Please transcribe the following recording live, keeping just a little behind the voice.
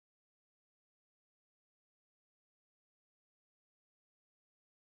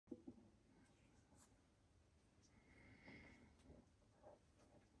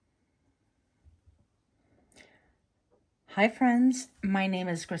Hi friends, my name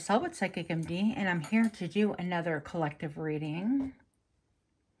is Griselle with Psychic MD, and I'm here to do another collective reading.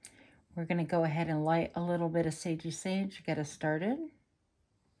 We're going to go ahead and light a little bit of sagey sage to get us started.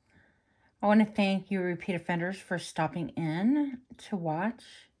 I want to thank you repeat offenders for stopping in to watch.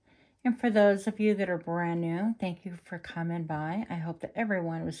 And for those of you that are brand new, thank you for coming by. I hope that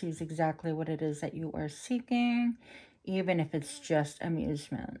everyone receives exactly what it is that you are seeking, even if it's just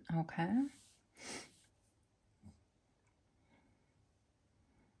amusement, okay?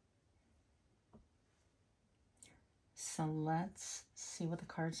 So let's see what the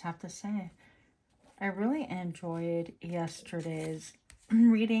cards have to say. I really enjoyed yesterday's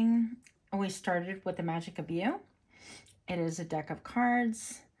reading. We started with The Magic of You. It is a deck of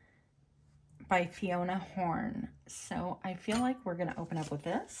cards by Fiona Horn. So I feel like we're going to open up with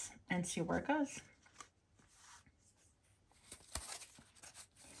this and see where it goes.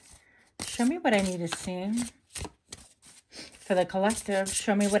 Show me what I need to see. For the collective,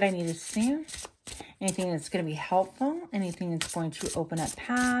 show me what I need to see. Anything that's going to be helpful. Anything that's going to open up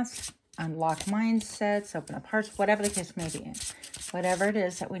paths, unlock mindsets, open up hearts, whatever the case may be. Whatever it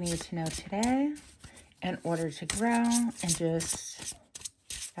is that we need to know today in order to grow and just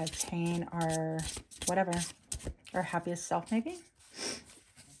attain our whatever, our happiest self maybe.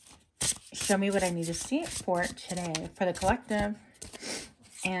 Show me what I need to see for today, for the collective,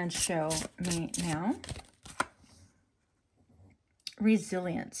 and show me now.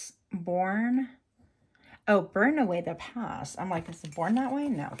 Resilience. Burn away the past. I'm like, is it born that way?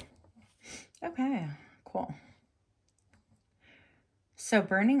 No. Okay, cool. So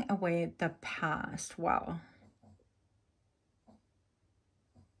burning away the past. Wow.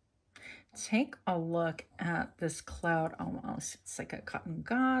 Take a look at this cloud almost. It's like a cotton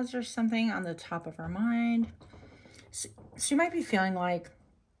gauze or something on the top of our mind. So you might be feeling like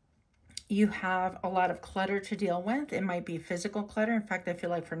you have a lot of clutter to deal with. It might be physical clutter. In fact, I feel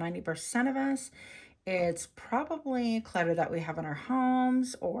like for 90% of us, it's probably clutter that we have in our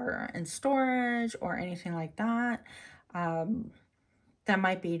homes or in storage or anything like that. That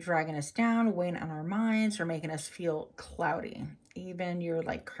might be dragging us down, weighing on our minds, or making us feel cloudy. Even your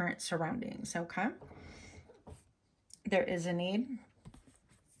like current surroundings, okay? There is a need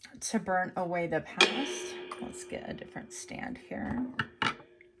to burn away the past. Let's get a different stand here.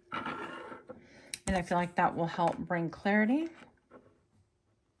 And I feel like that will help bring clarity.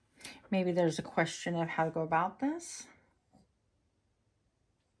 Maybe there's a question of how to go about this.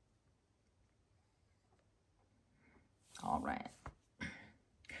 All right.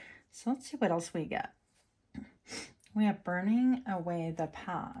 So let's see what else we get. We have burning away the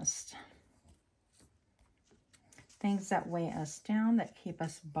past. Things that weigh us down, that keep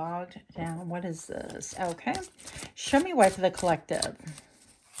us bogged down. What is this? Okay. Show me why for the collective.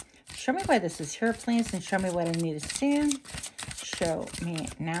 Show me why this is here, please, and show me what I need to see. Show me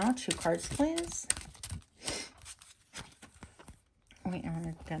now. 2 cards, please. We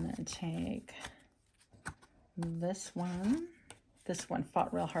are going to take this one. This one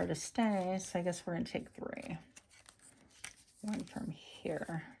fought real hard to stay, so I guess we're going to take 3. One from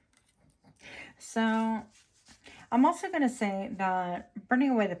here. So I'm also going to say that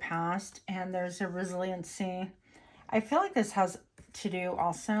burning away the past, and there's a resiliency. I feel like this has to do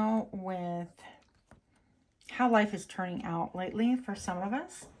also with how life is turning out lately for some of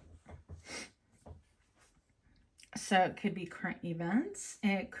us. So it could be current events.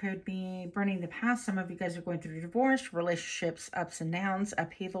 It could be burning the past. Some of you guys are going through divorce, relationships, ups and downs,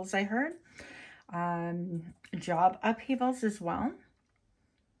 upheavals, I heard. Job upheavals as well.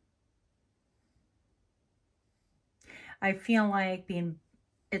 I feel like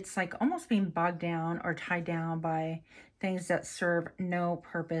it's like almost being bogged down or tied down by things that serve no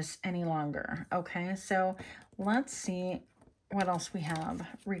purpose any longer. Okay, so let's see what else we have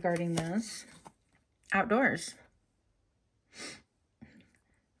regarding this. Outdoors.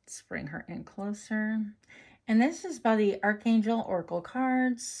 Let's bring her in closer. And this is by the Archangel Oracle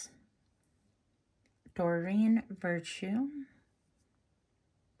cards. Doreen Virtue.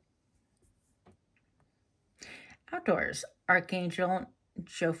 Outdoors. Archangel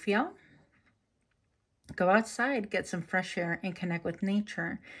Jophiel. Go outside, get some fresh air, and connect with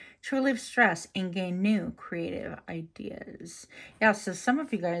nature to relieve stress and gain new creative ideas. Yeah, so some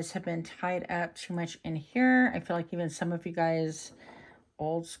of you guys have been tied up too much in here. I feel like even some of you guys,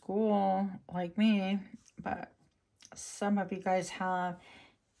 old school like me, but some of you guys have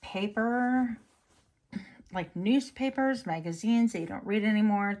paper, like newspapers, magazines that you don't read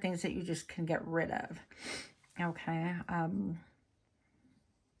anymore, things that you just can get rid of. Okay,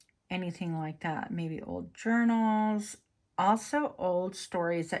 anything like that. Maybe old journals, also old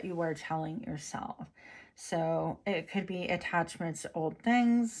stories that you were telling yourself. So it could be attachments to old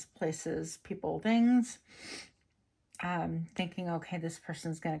things, places, people, things. Thinking, okay, this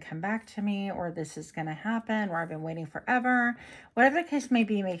person's going to come back to me, or this is going to happen, or I've been waiting forever. Whatever the case may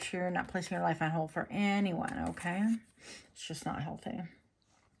be, make sure you're not placing your life on hold for anyone, okay? It's just not healthy.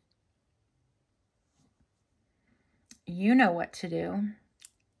 You know what to do.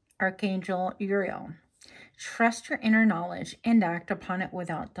 Archangel Uriel. Trust your inner knowledge and act upon it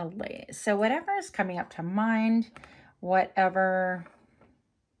without delay. So whatever is coming up to mind, whatever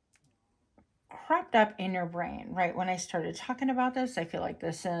cropped up in your brain, right? When I started talking about this, I feel like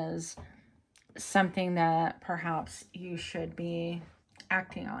this is something that perhaps you should be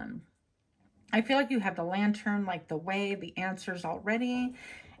acting on. I feel like you have the lantern, like the way, the answers already.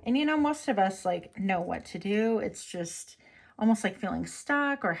 And you know, most of us like know what to do. It's just almost like feeling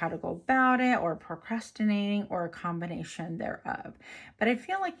stuck or how to go about it or procrastinating or a combination thereof. But I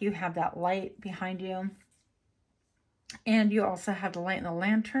feel like you have that light behind you. And you also have the light in the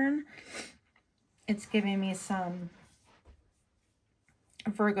lantern. It's giving me some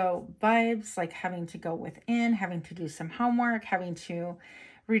Virgo vibes, like having to go within, having to do some homework, having to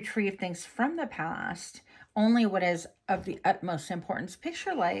retrieve things from the past, only what is of the utmost importance.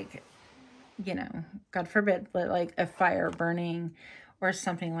 Picture like, you know, God forbid, but like a fire burning or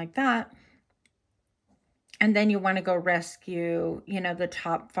something like that. And then you want to go rescue, you know, the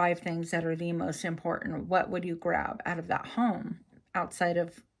top 5 things that are the most important. What would you grab out of that home outside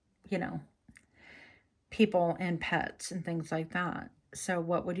of, you know, people and pets and things like that? So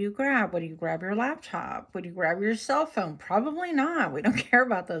what would you grab? Would you grab your laptop? Would you grab your cell phone? Probably not. We don't care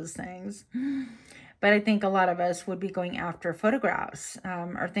about those things. But I think a lot of us would be going after photographs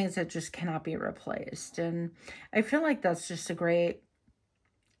or things that just cannot be replaced. And I feel like that's just a great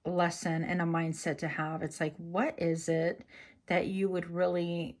lesson and a mindset to have. It's like, what is it that you would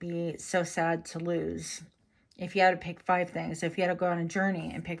really be so sad to lose? If you had to pick 5 things, if you had to go on a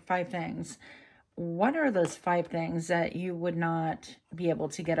journey and pick 5 things, what are those 5 things that you would not be able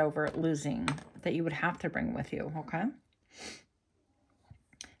to get over losing, that you would have to bring with you, okay?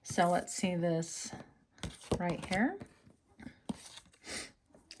 So let's see this right here.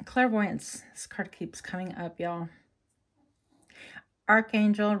 Clairvoyance. This card keeps coming up, y'all.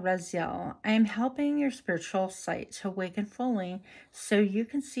 Archangel Raziel. I am helping your spiritual sight to awaken fully so you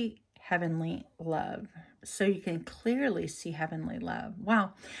can see heavenly love. So you can clearly see heavenly love.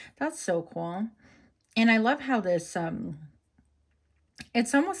 Wow, that's so cool. And I love how this,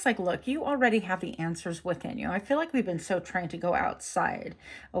 it's almost like, look, you already have the answers within you. I feel like we've been so trying to go outside,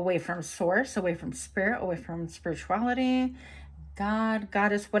 away from source, away from spirit, away from spirituality, God,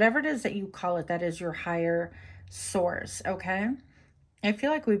 goddess, whatever it is that you call it, that is your higher source, okay? I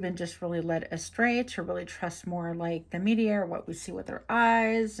feel like we've been just really led astray to really trust more like the media or what we see with our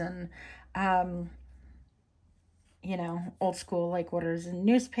eyes and, you know, old school, like what is in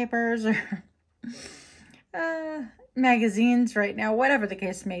newspapers or magazines right now, whatever the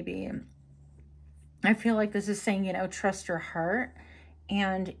case may be. I feel like this is saying, you know, trust your heart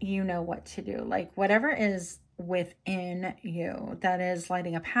and you know what to do. Like whatever is within you that is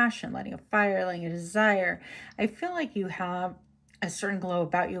lighting a passion, lighting a fire, lighting a desire. I feel like you have a certain glow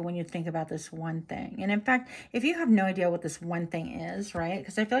about you when you think about this one thing. And in fact, if you have no idea what this one thing is, right?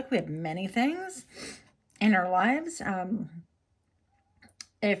 Because I feel like we have many things in our lives.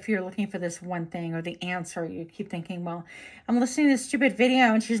 If you're looking for this one thing or the answer, you keep thinking, well, I'm listening to this stupid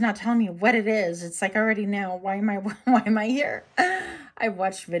video and she's not telling me what it is. It's like, I already know. Why am I here? I've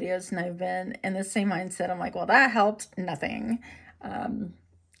watched videos and I've been in the same mindset. I'm like, well, that helped nothing.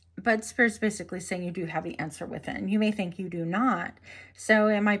 But Spirit's basically saying you do have the answer within. You may think you do not. So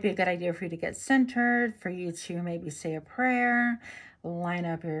it might be a good idea for you to get centered, for you to maybe say a prayer, line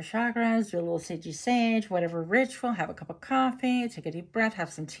up your chakras, do a little sagey sage, whatever ritual, have a cup of coffee, take a deep breath,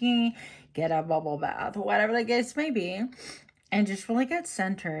 have some tea, get a bubble bath, whatever the case may be, and just really get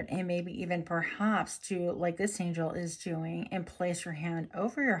centered and maybe even perhaps do like this angel is doing and place your hand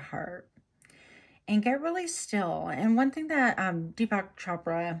over your heart and get really still. And one thing that Deepak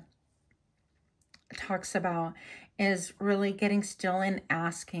Chopra talks about is really getting still and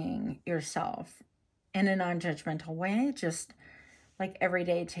asking yourself in a non-judgmental way, just like every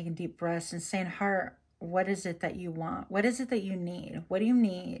day taking deep breaths and saying, heart, what is it that you want? What is it that you need? What do you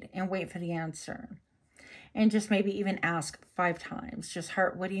need? And wait for the answer. And just maybe even ask 5 times, just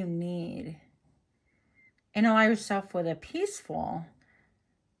heart, what do you need? And allow yourself with a peaceful,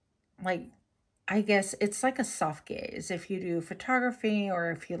 like, I guess it's like a soft gaze. If you do photography or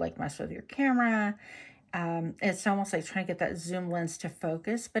if you like mess with your camera, it's almost like trying to get that zoom lens to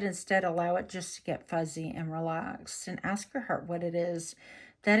focus, but instead allow it just to get fuzzy and relaxed and ask your heart what it is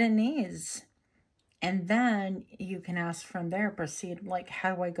that it needs. And then you can ask from there, proceed, like,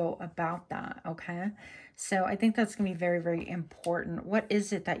 how do I go about that? Okay. So I think that's going to be very, very important. What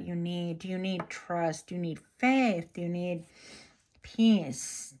is it that you need? Do you need trust? Do you need faith? Do you need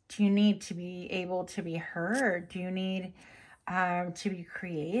peace? Do you need to be able to be heard? Do you need to be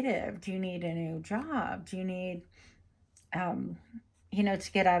creative? Do you need a new job? Do you need,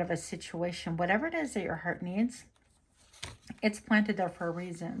 to get out of a situation? Whatever it is that your heart needs, it's planted there for a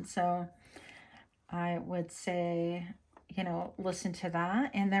reason. So I would say, listen to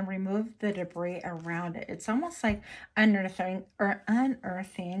that and then remove the debris around it. It's almost like unearthing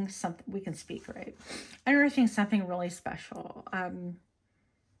something. We can speak, right? Unearthing something really special. I'm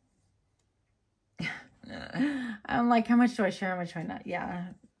like, how much do I share? How much do I not? Yeah.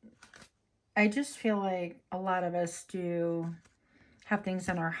 I just feel like a lot of us do have things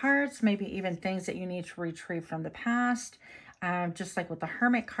in our hearts, maybe even things that you need to retrieve from the past. Just like with the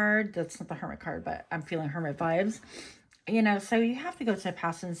Hermit card, that's not the Hermit card, but I'm feeling Hermit vibes. So you have to go to the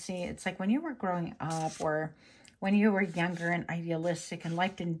past and see. It's like when you were growing up or when you were younger and idealistic and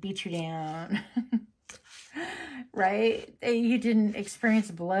life didn't beat you down, right? You didn't experience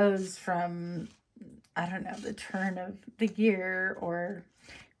blows from, I don't know, the turn of the year or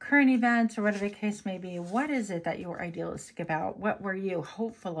current events or whatever the case may be. What is it that you were idealistic about? What were you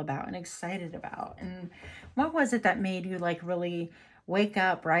hopeful about and excited about? And what was it that made you like really wake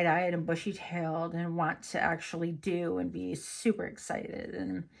up bright-eyed and bushy-tailed and want to actually do and be super excited?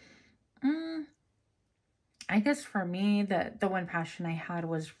 And I guess for me, the one passion I had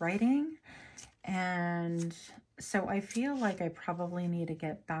was writing. And so I feel like I probably need to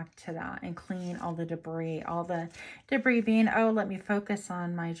get back to that and clean all the debris being, oh, let me focus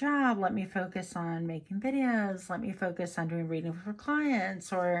on my job. Let me focus on making videos. Let me focus on doing reading for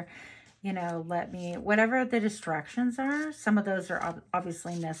clients, or, let me, whatever the distractions are. Some of those are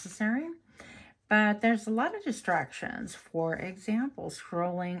obviously necessary, but there's a lot of distractions. For example,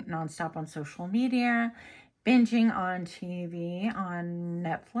 scrolling nonstop on social media, binging on TV, on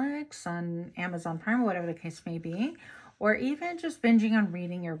Netflix, on Amazon Prime, whatever the case may be, or even just binging on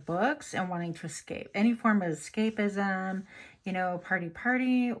reading your books and wanting to escape. Any form of escapism,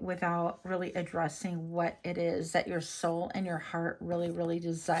 party, without really addressing what it is that your soul and your heart really, really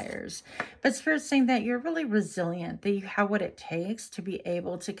desires. But Spirit's saying that you're really resilient, that you have what it takes to be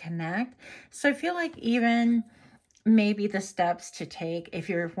able to connect. So I feel like even maybe the steps to take, if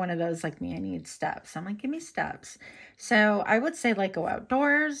you're one of those like me, I need steps. I'm like, give me steps. So I would say like go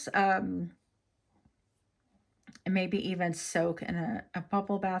outdoors, and maybe even soak in a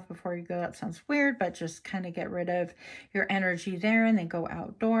bubble bath before you go. That sounds weird, but just kind of get rid of your energy there and then go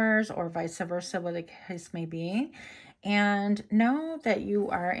outdoors, or vice versa, what the case may be. And know that you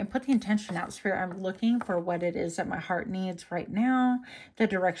are, and put the intention out, Spirit, I'm looking for what it is that my heart needs right now, the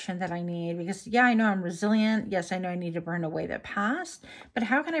direction that I need. Because yeah, I know I'm resilient. Yes, I know I need to burn away the past, but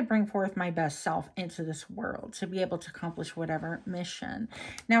how can I bring forth my best self into this world to be able to accomplish whatever mission?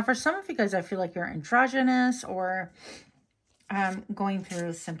 Now, for some of you guys, I feel like you're androgynous or going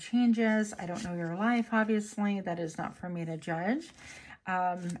through some changes. I don't know your life, obviously. That is not for me to judge.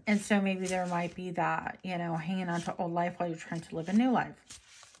 And so maybe there might be that, hanging on to old life while you're trying to live a new life.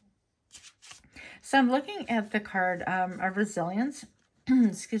 So I'm looking at the card of resilience,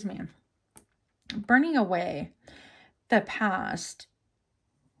 excuse me, burning away the past.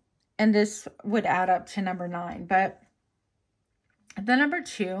 And this would add up to number 9. But the number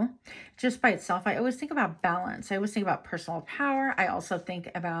 2, just by itself, I always think about balance. I always think about personal power. I also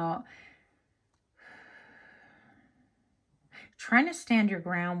think about trying to stand your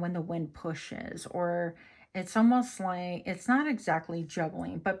ground when the wind pushes, or it's almost like, it's not exactly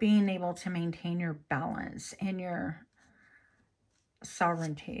juggling, but being able to maintain your balance and your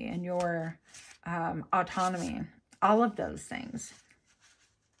sovereignty and your autonomy, all of those things.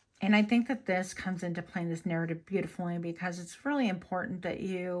 And I think that this comes into play in this narrative beautifully, because it's really important that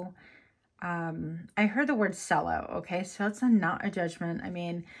you, I heard the word cello, okay? So it's not a judgment. I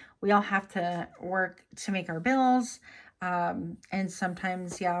mean, we all have to work to make our bills. And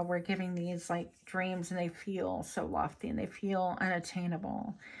sometimes, yeah, we're giving these like dreams and they feel so lofty and they feel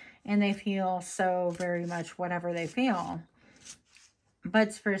unattainable and they feel so very much whatever they feel. But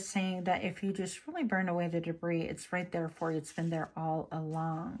it's for saying that if you just really burn away the debris, it's right there for you. It's been there all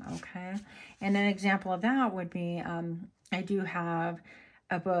along, okay? And an example of that would be, I do have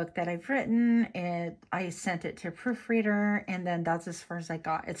a book that I've written. I sent it to a proofreader, and then that's as far as I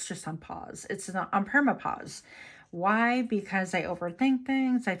got. It's just on pause. It's not on perma-pause. Why? Because I overthink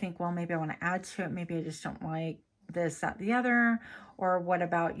things. I think, well, maybe I want to add to it. Maybe I just don't like this, that, the other. Or what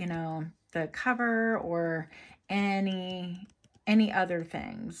about, the cover or any other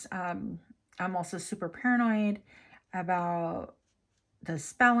things. I'm also super paranoid about the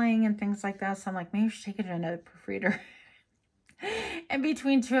spelling and things like that. So I'm like, maybe we should take it to another proofreader. And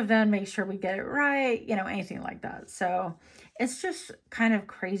between two of them, make sure we get it right, you know, anything like that. So it's just kind of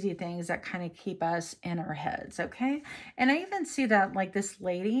crazy things that kind of keep us in our heads, okay? And I even see that, like, this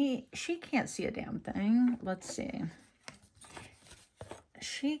lady, she can't see a damn thing. Let's see.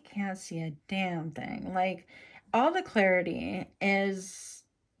 She can't see a damn thing. Like, all the clarity is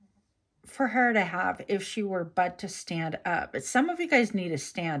for her to have if she were but to stand up. But some of you guys need to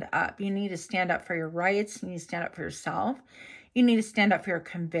stand up. You need to stand up for your rights. You need to stand up for yourself. You need to stand up for your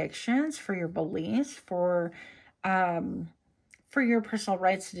convictions, for your beliefs, for your personal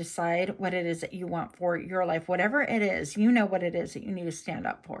rights to decide what it is that you want for your life. Whatever it is, you know what it is that you need to stand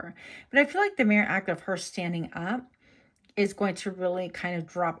up for. But I feel like the mere act of her standing up is going to really kind of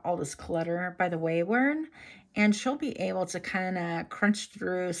drop all this clutter by the wayward. And she'll be able to kind of crunch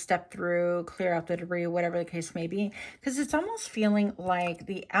through, step through, clear out the debris, whatever the case may be. Because it's almost feeling like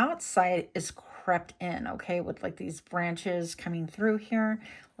the outside is crept in, okay? With like these branches coming through here.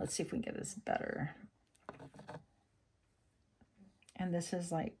 Let's see if we can get this better. And this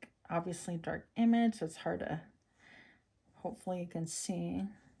is like obviously dark image. So it's hard to, hopefully you can see.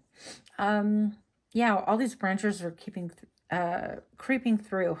 Yeah, all these branches are creeping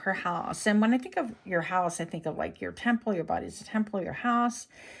through her house. And when I think of your house, I think of like your temple. Your body's a temple, your house,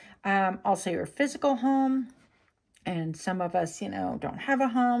 also your physical home. And some of us, you know, don't have a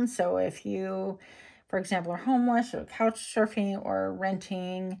home. So if you, for example, are homeless or couch surfing or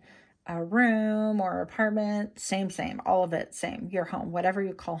renting a room or apartment, same, all of it, same, your home, whatever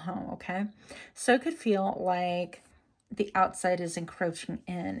you call home, okay? So it could feel like the outside is encroaching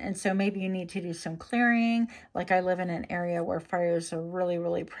in. And so maybe you need to do some clearing. Like I live in an area where fires are really,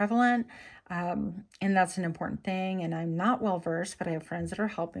 really prevalent. And that's an important thing. And I'm not well versed, but I have friends that are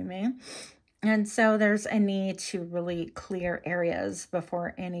helping me. And so there's a need to really clear areas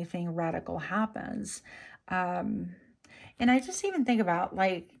before anything radical happens. And I just even think about,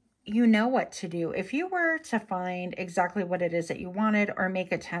 like, you know what to do. If you were to find exactly what it is that you wanted, or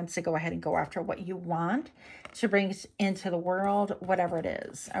make attempts to go ahead and go after what you want to bring into the world, whatever it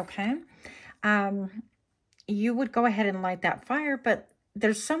is, okay? You would go ahead and light that fire, but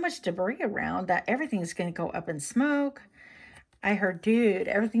there's so much debris around that everything's going to go up in smoke. I heard, dude,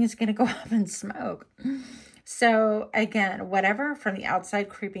 everything's going to go up in smoke. So again, whatever from the outside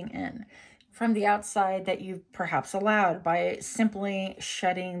creeping in, from the outside that you've perhaps allowed by simply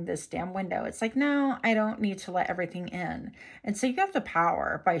shutting this damn window. It's like, no, I don't need to let everything in. And so you have the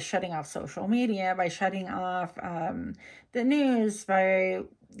power by shutting off social media, by shutting off the news, by,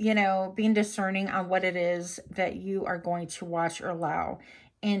 you know, being discerning on what it is that you are going to watch or allow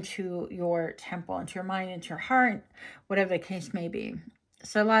into your temple, into your mind, into your heart, whatever the case may be.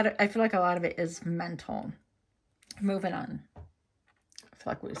 So I feel like a lot of it is mental. Moving on. I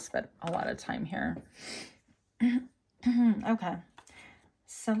feel like we've spent a lot of time here. Okay.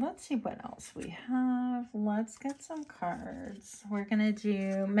 So let's see what else we have. Let's get some cards. We're going to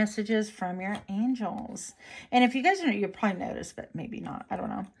do messages from your angels. And if you guys know, you'll probably notice, but maybe not. I don't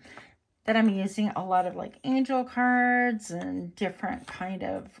know. That I'm using a lot of like angel cards and different kind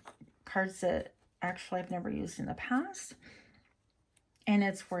of cards that actually I've never used in the past. And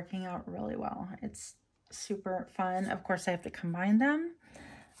it's working out really well. It's super fun. Of course, I have to combine them.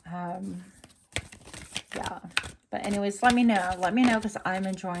 Yeah. But anyways, let me know. Let me know because I'm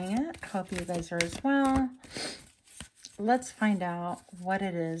enjoying it. Hope you guys are as well. Let's find out what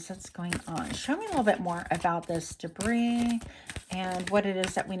it is that's going on. Show me a little bit more about this debris and what it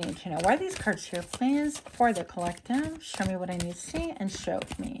is that we need to know. Why are these cards here, please? For the collective, show me what I need to see and show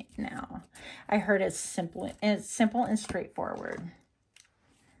me now. I heard it's simple and straightforward.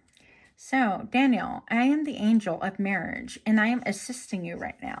 So, Daniel, I am the angel of marriage, and I am assisting you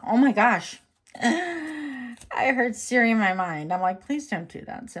right now. Oh my gosh. I heard Siri in my mind. I'm like, please don't do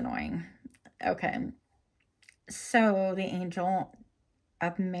that. It's annoying. Okay. So, the angel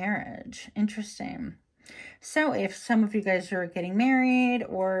of marriage. Interesting. So, if some of you guys are getting married,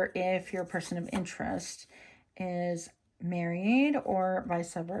 or if your person of interest is married, or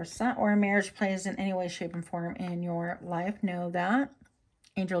vice versa, or marriage plays in any way, shape, and form in your life, know that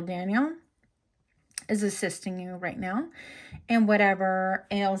Angel Daniel is assisting you right now in whatever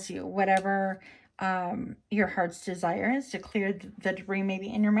ails you, whatever your heart's desire is to clear the debris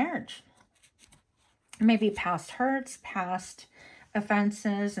maybe in your marriage. Maybe past hurts, past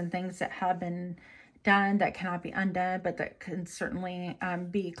offenses, and things that have been done that cannot be undone, but that can certainly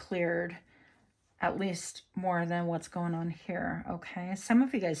be cleared, at least more than what's going on here, okay? Some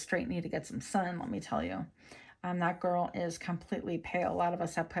of you guys straight need to get some sun, let me tell you. That girl is completely pale. A lot of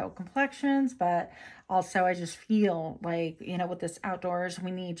us have pale complexions, but also I just feel like, you know, with this outdoors,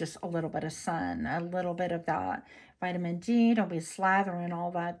 we need just a little bit of sun, a little bit of that vitamin D. Don't be slathering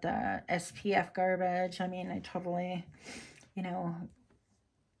all that SPF garbage. I mean, I totally, you know,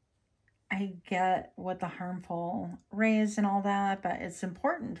 I get what the harmful rays and all that, but it's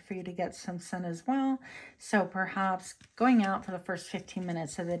important for you to get some sun as well. So perhaps going out for the first 15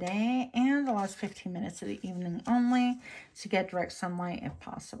 minutes of the day and the last 15 minutes of the evening only to get direct sunlight if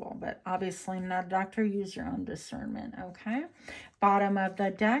possible. But obviously I'm not a doctor. Use your own discernment, okay? Bottom of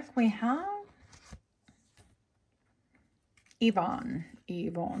the deck, we have Yvonne.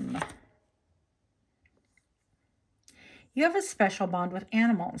 You have a special bond with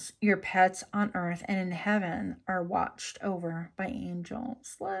animals. Your pets on earth and in heaven are watched over by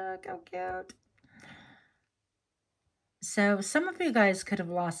angels. Look how cute. So some of you guys could have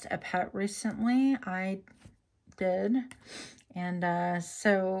lost a pet recently. I did. And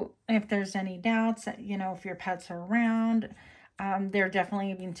so if there's any doubts that, you know, if your pets are around, they're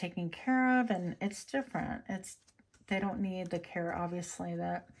definitely being taken care of, and it's different. They don't need the care, obviously,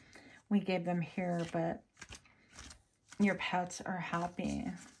 that we gave them here, but your pets are happy.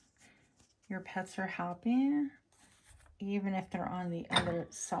 Your pets are happy, even if they're on the other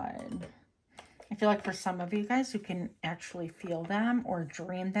side. I feel like for some of you guys, you can actually feel them or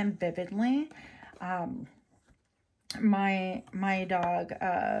dream them vividly. My dog,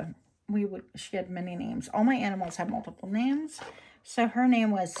 she had many names. All my animals have multiple names. So her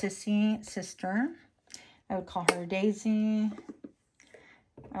name was Sissy, sister. I would call her Daisy.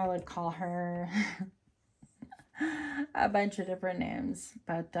 I would call her a bunch of different names,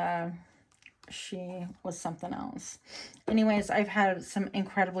 but she was something else. Anyways, I've had some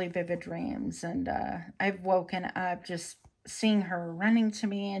incredibly vivid dreams, and I've woken up just seeing her running to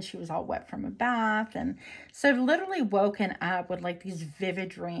me, and she was all wet from a bath. And so I've literally woken up with like these vivid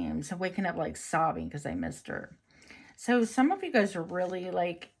dreams and waking up like sobbing because I missed her. So some of you guys are really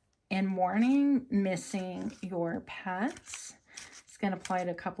like in mourning, missing your pets. It's going to apply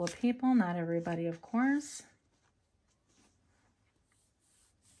to a couple of people, not everybody, of course.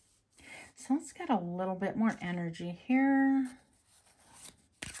 So let's get a little bit more energy here.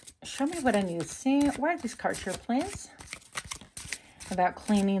 Show me what I need to see. Where are these cards here, please? About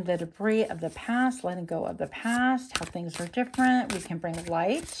cleaning the debris of the past, letting go of the past, how things are different. We can bring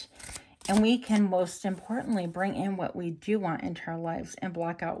light, and we can, most importantly, bring in what we do want into our lives and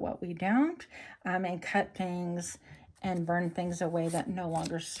block out what we don't, and cut things and burn things away that no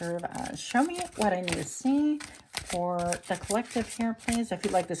longer serve us. Show me what I need to see for the collective here, please. If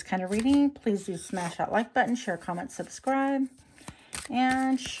you like this kind of reading, please do smash that like button, share, comment, subscribe,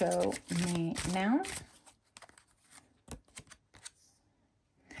 and show me now.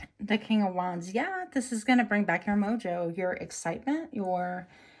 The King of Wands. Yeah, this is going to bring back your mojo, your excitement, your...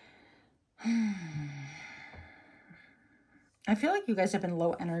 I feel like you guys have been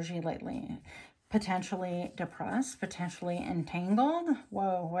low energy lately. Potentially depressed, potentially entangled.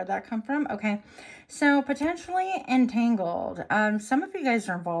 Whoa, where'd that come from? Okay, so potentially entangled. Some of you guys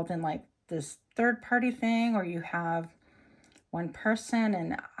are involved in like this third party thing, or you have one person,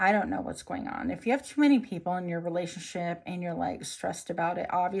 and I don't know what's going on. If you have too many people in your relationship and you're like stressed about it,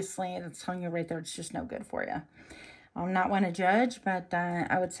 obviously that's telling you right there it's just no good for you. I'm not one to judge, but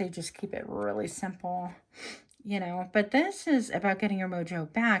I would say just keep it really simple. You know, but this is about getting your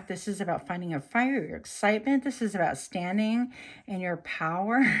mojo back. This is about finding your fire, your excitement. This is about standing in your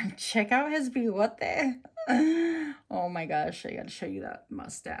power. Check out his bigote. Oh my gosh, I got to show you that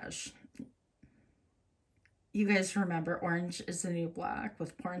mustache. You guys remember orange is the new black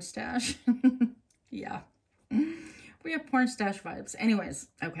with porn stash? Yeah. We have porn stash vibes. Anyways,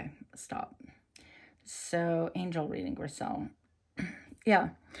 okay, stop. So, angel reading, Grisel. Yeah,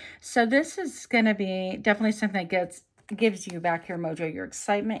 so this is going to be definitely something that gives you back your mojo, your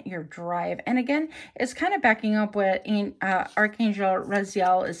excitement, your drive. And again, it's kind of backing up what Archangel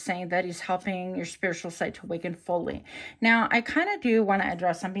Raziel is saying, that he's helping your spiritual side to awaken fully. Now, I kind of do want to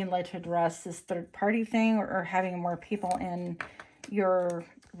address, I'm being led to address this third party thing, or having more people in your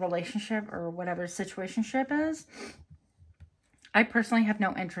relationship or whatever situationship is. I personally have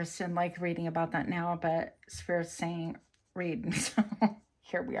no interest in like reading about that now, but Spirit's saying read. So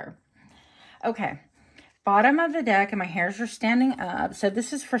here we are. Okay, bottom of the deck, and my hairs are standing up. So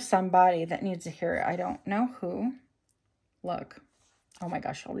this is for somebody that needs to hear it. I don't know who. Look. Oh my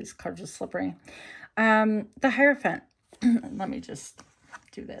gosh, all these cards are slippery. The Hierophant. Let me just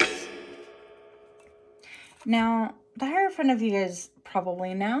do this. Now, the Hierophant, of you guys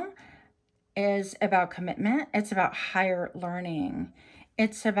probably know, is about commitment. It's about higher learning.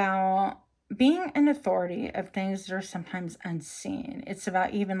 It's about being an authority of things that are sometimes unseen. It's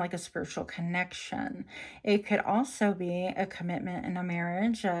about even like a spiritual connection. It could also be a commitment in a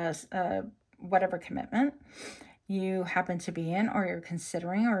marriage, whatever commitment you happen to be in or you're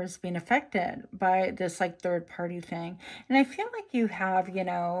considering or is being affected by this like third party thing. And I feel like you have, you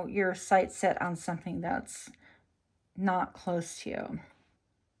know, your sights set on something that's not close to you.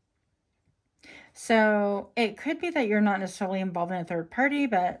 So it could be that you're not necessarily involved in a third party,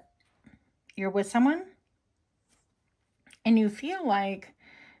 but you're with someone and you feel like,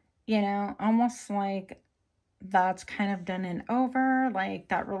 you know, almost like that's kind of done and over, like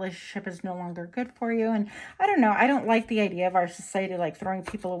that relationship is no longer good for you. And I don't know, I don't like the idea of our society like throwing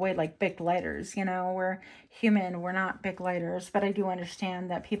people away like big lighters. You know, we're human, we're not big lighters, but I do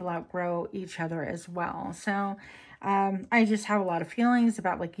understand that people outgrow each other as well. So I just have a lot of feelings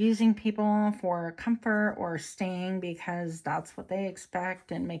about like using people for comfort or staying because that's what they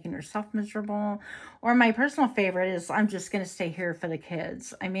expect and making yourself miserable. Or my personal favorite is I'm just going to stay here for the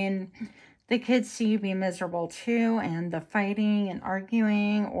kids. I mean, the kids see you be miserable too, and the fighting and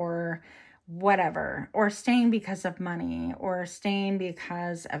arguing or whatever, or staying because of money or staying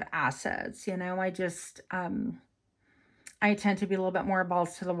because of assets. You know, I tend to be a little bit more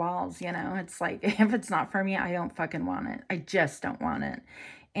balls to the walls. You know, it's like, if it's not for me, I don't fucking want it. I just don't want it.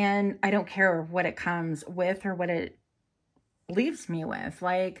 And I don't care what it comes with or what it leaves me with.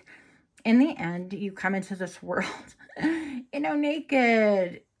 Like, in the end, you come into this world, you know,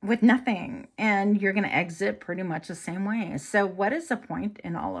 naked with nothing, and you're going to exit pretty much the same way. So what is the point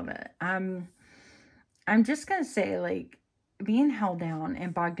in all of it? I'm just going to say, like, being held down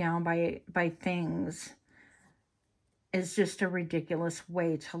and bogged down by things is just a ridiculous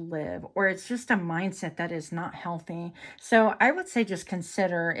way to live, or it's just a mindset that is not healthy. So I would say just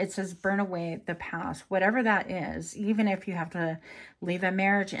consider, it says burn away the past, whatever that is, even if you have to leave a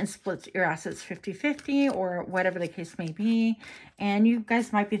marriage and split your assets 50-50 or whatever the case may be. And you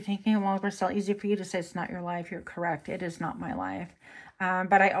guys might be thinking, well, Marcel, easy for you to say it's not your life. You're correct. It is not my life.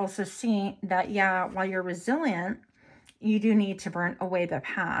 But I also see that, yeah, while you're resilient, you do need to burn away the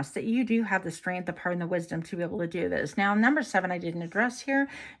past, that you do have the strength, the power, and the wisdom to be able to do this. Now, number 7, I didn't address here.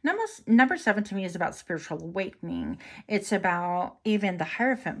 Number 7 to me is about spiritual awakening. It's about even the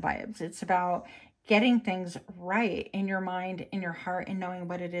Hierophant vibes. It's about getting things right in your mind, in your heart, and knowing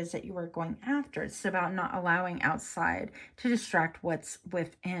what it is that you are going after. It's about not allowing outside to distract what's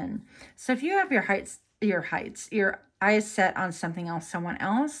within. So if you have your eyes set on something else, someone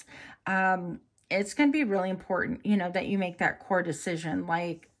else, it's going to be really important, you know, that you make that core decision,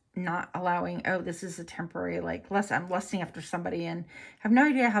 like not allowing, oh, this is a temporary, like, I'm lusting after somebody and have no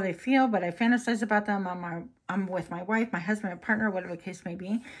idea how they feel, but I fantasize about them. I'm with my wife, my husband, my partner, whatever the case may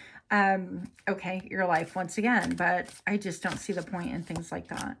be. Okay, your life once again, but I just don't see the point in things like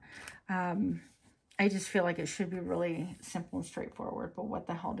that. I just feel like it should be really simple and straightforward, but what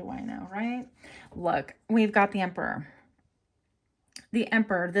the hell do I know, right? Look, we've got the Emperor. The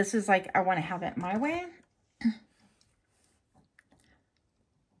Emperor, this is like, I want to have it my way.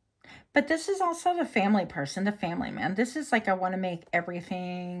 But this is also the family person, the family man. This is like, I want to make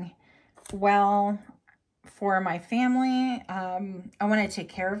everything well for my family. I want to take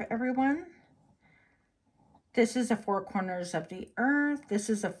care of everyone. This is the 4 corners of the earth. This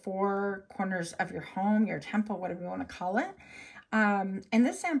is the 4 corners of your home, your temple, whatever you want to call it. And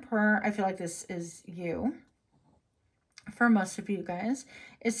this Emperor, I feel like this is you. For most of you guys,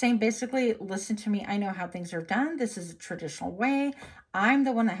 is saying basically, listen to me. I know how things are done. This is a traditional way. I'm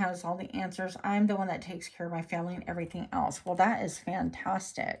the one that has all the answers. I'm the one that takes care of my family and everything else. Well, that is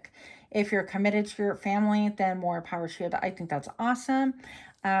fantastic. If you're committed to your family, then more power to you. I think that's awesome.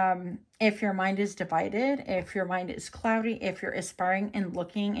 If your mind is divided, if your mind is cloudy, if you're aspiring and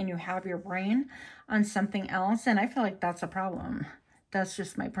looking and you have your brain on something else, then I feel like that's a problem. That's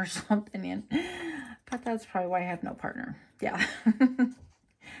just my personal opinion. But that's probably why I have no partner. Yeah.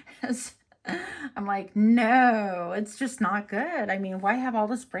 I'm like, no, it's just not good. I mean, why have all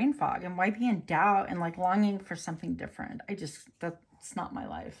this brain fog and why be in doubt and like longing for something different? That's not my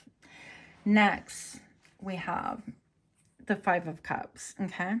life. Next, we have the 5 of Cups,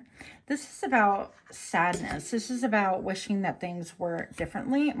 okay? This is about sadness. This is about wishing that things were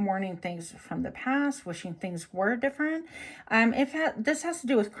differently, mourning things from the past, wishing things were different. This has to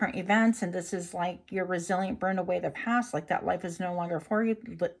do with current events, and this is like you're resilient, burn away the past, like that life is no longer for you,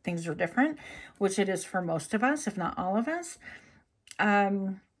 things are different, which it is for most of us, if not all of us.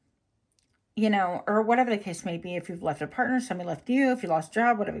 You know, or whatever the case may be, if you've left a partner, somebody left you, if you lost a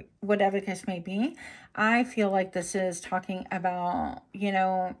job, whatever the case may be, I feel like this is talking about, you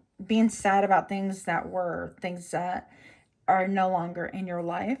know, being sad about things that are no longer in your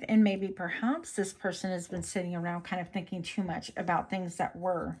life. And maybe perhaps this person has been sitting around kind of thinking too much about things that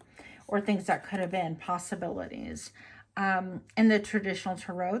were, or things that could have been possibilities. In the traditional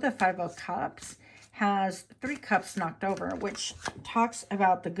tarot, the Five of Cups has 3 cups knocked over, which talks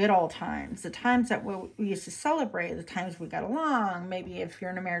about the good old times, the times that we used to celebrate, the times we got along. Maybe if you're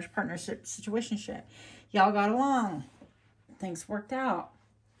in a marriage partnership situationship, y'all got along, things worked out.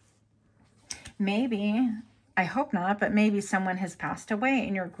 Maybe, I hope not, but maybe someone has passed away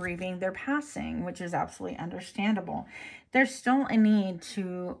and you're grieving their passing, which is absolutely understandable. There's still a need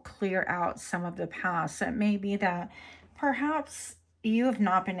to clear out some of the past. So it may be that perhaps you have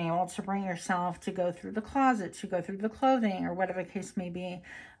not been able to bring yourself to go through the closet, to go through the clothing, or whatever the case may be,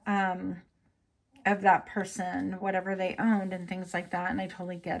 of that person, whatever they owned and things like that. And I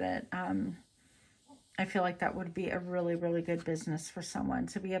totally get it. I feel like that would be a really, really good business for someone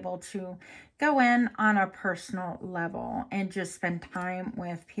to be able to go in on a personal level and just spend time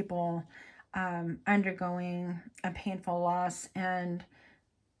with people undergoing a painful loss, and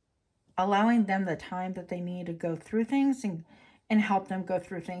allowing them the time that they need to go through things, and help them go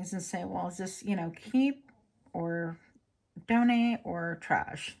through things and say, well, is this, you know, keep or donate or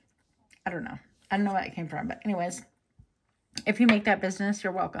trash? I don't know. I don't know where that came from. But anyways, if you make that business,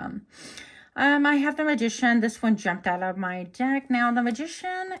 you're welcome. I have the Magician. This one jumped out of my deck. Now, the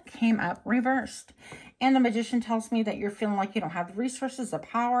Magician came up reversed. And the Magician tells me that you're feeling like you don't have the resources, the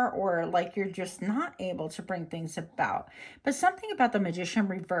power, or like you're just not able to bring things about. But something about the Magician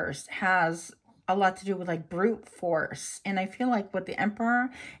reversed has a lot to do with like brute force. And I feel like with the Emperor,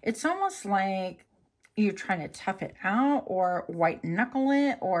 it's almost like you're trying to tough it out or white knuckle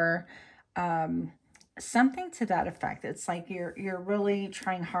it, or something to that effect. It's like you're really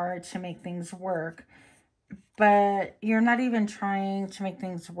trying hard to make things work, but you're not even trying to make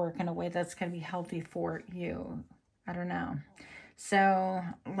things work in a way that's going to be healthy for you. I don't know. So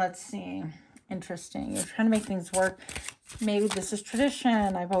let's see. Interesting. You're trying to make things work. Maybe this is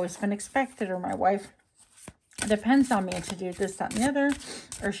tradition. I've always been expected, or my wife depends on me to do this, that, and the other,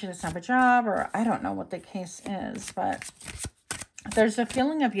 or she doesn't have a job, or I don't know what the case is, but there's a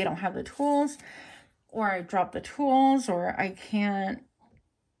feeling of you don't have the tools, or I dropped the tools, or I can't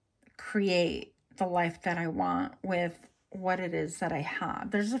create the life that I want with what it is that I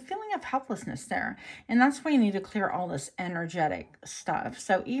have. There's a feeling of helplessness there. And that's why you need to clear all this energetic stuff.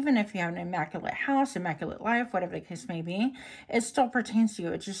 So even if you have an immaculate house, immaculate life, whatever the case may be, it still pertains to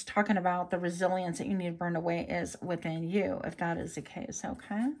you. It's just talking about the resilience that you need to burn away is within you, if that is the case,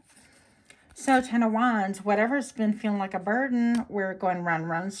 okay? So 10 of Wands, whatever's been feeling like a burden, we're going round and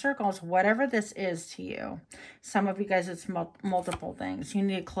round in circles, whatever this is to you. Some of you guys, it's multiple things. You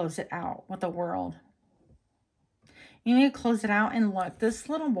need to close it out with the world. You need to close it out and look. This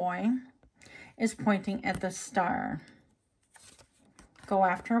little boy is pointing at the star. Go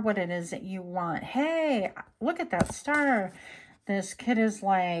after what it is that you want. Hey, look at that star. This kid is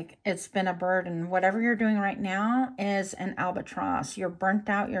like, it's been a burden. Whatever you're doing right now is an albatross. You're burnt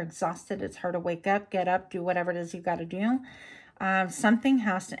out. You're exhausted. It's hard to wake up, get up, do whatever it is you got to do. Something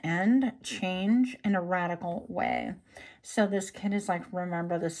has to end, change in a radical way. So this kid is like,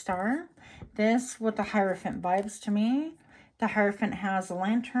 remember the star. This with the Hierophant vibes to me. The Hierophant has a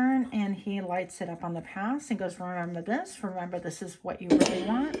lantern and he lights it up on the path and goes, remember this. Remember this is what you really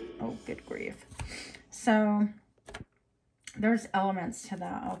want. Oh, good grief. So there's elements to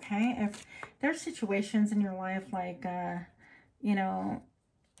that, okay? If there's situations in your life like, you know,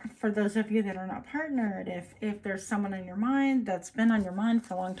 for those of you that are not partnered, if there's someone in your mind that's been on your mind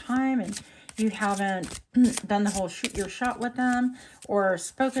for a long time and you haven't done the whole shoot your shot with them or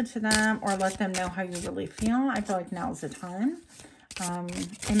spoken to them or let them know how you really feel, I feel like now's the time.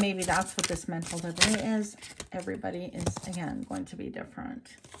 And maybe that's what this mental delivery is. Everybody is, again, going to be different.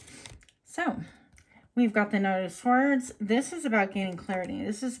 So we've got the Knight of Swords. This is about gaining clarity.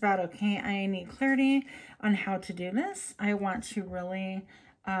 This is about, okay, I need clarity on how to do this. I want to really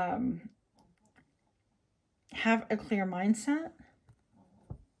have a clear mindset.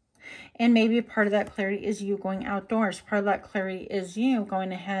 And maybe part of that clarity is you going outdoors. Part of that clarity is you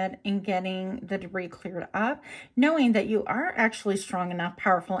going ahead and getting the debris cleared up, knowing that you are actually strong enough,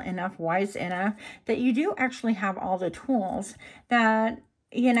 powerful enough, wise enough, that you do actually have all the tools that,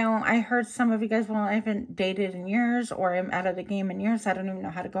 you know, I heard some of you guys, well, I haven't dated in years, or I'm out of the game in years. I don't even know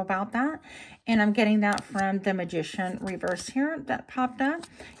how to go about that. And I'm getting that from the Magician reverse here that popped up.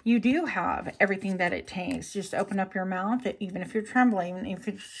 You do have everything that it takes. Just open up your mouth, even if you're trembling, even if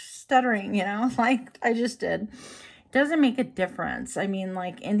you're stuttering, you know, like I just did. doesn't make a difference. I mean,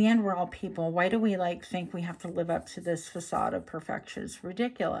 like, in the end, we're all people. Why do we, like, think we have to live up to this facade of perfection? It's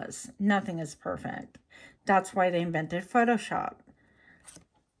ridiculous. Nothing is perfect. That's why they invented Photoshop.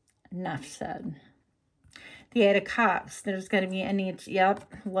 Enough said. The Eight of Cups. There's going to be a need.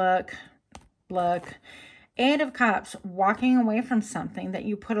 Yep. Look. Eight of Cups. Walking away from something that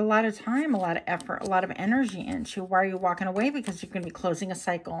you put a lot of time, a lot of effort, a lot of energy into. Why are you walking away? Because you're going to be closing a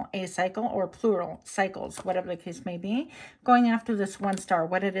cycle or plural cycles, whatever the case may be. Going after this one star.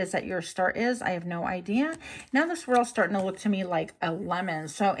 What it is that your star is, I have no idea. Now this world's starting to look to me like a lemon.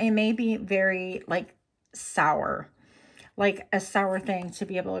 So it may be very like sour. Like a sour thing to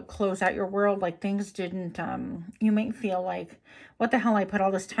be able to close out your world. Like things didn't, you might feel like, what the hell, I put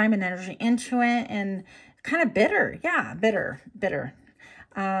all this time and energy into it, and kind of bitter. Yeah, bitter.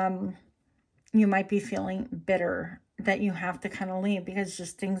 You might be feeling bitter that you have to kind of leave because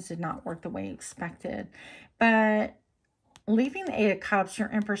just things did not work the way you expected. But leaving the Eight of Cups, you're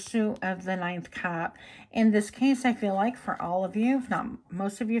in pursuit of the Ninth Cup. In this case, I feel like for all of you, if not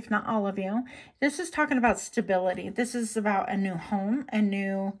most of you, if not all of you, this is talking about stability. This is about a new home, a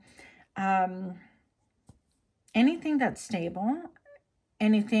new, anything that's stable,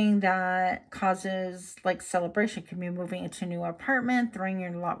 anything that causes like celebration. Could be moving into a new apartment, throwing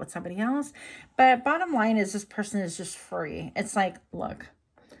your lot with somebody else. But bottom line is this person is just free. It's like, look,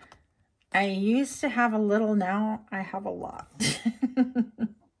 I used to have a little, now I have a lot.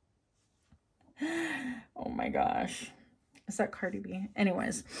 Oh my gosh. Is that Cardi B?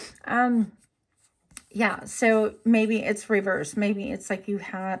 Anyways, yeah, so maybe it's reversed. Maybe it's like you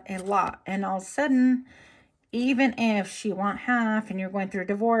had a lot and all of a sudden, even if she want half and you're going through a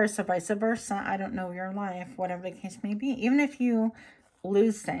divorce or vice versa, I don't know your life, whatever the case may be, even if you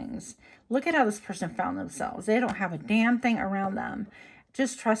lose things, look at how this person found themselves. They don't have a damn thing around them.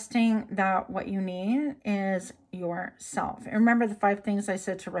 Just trusting that what you need is yourself. And remember the 5 things I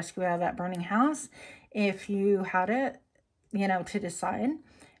said to rescue out of that burning house? If you had it, you know, to decide,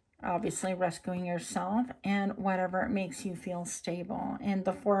 obviously rescuing yourself and whatever makes you feel stable. And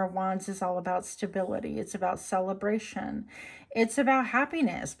the Four of Wands is all about stability. It's about celebration. It's about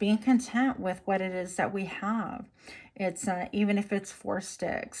happiness, being content with what it is that we have. It's even if it's 4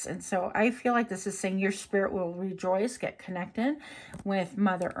 sticks. And so I feel like this is saying your spirit will rejoice, get connected with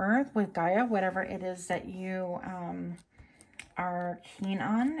Mother Earth, with Gaia, whatever it is that you are keen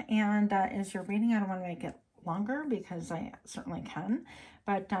on. And that is your reading. I don't want to make it longer because I certainly can.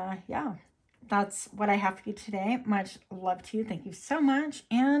 But yeah, that's what I have for you today. Much love to you. Thank you so much.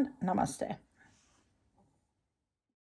 And namaste.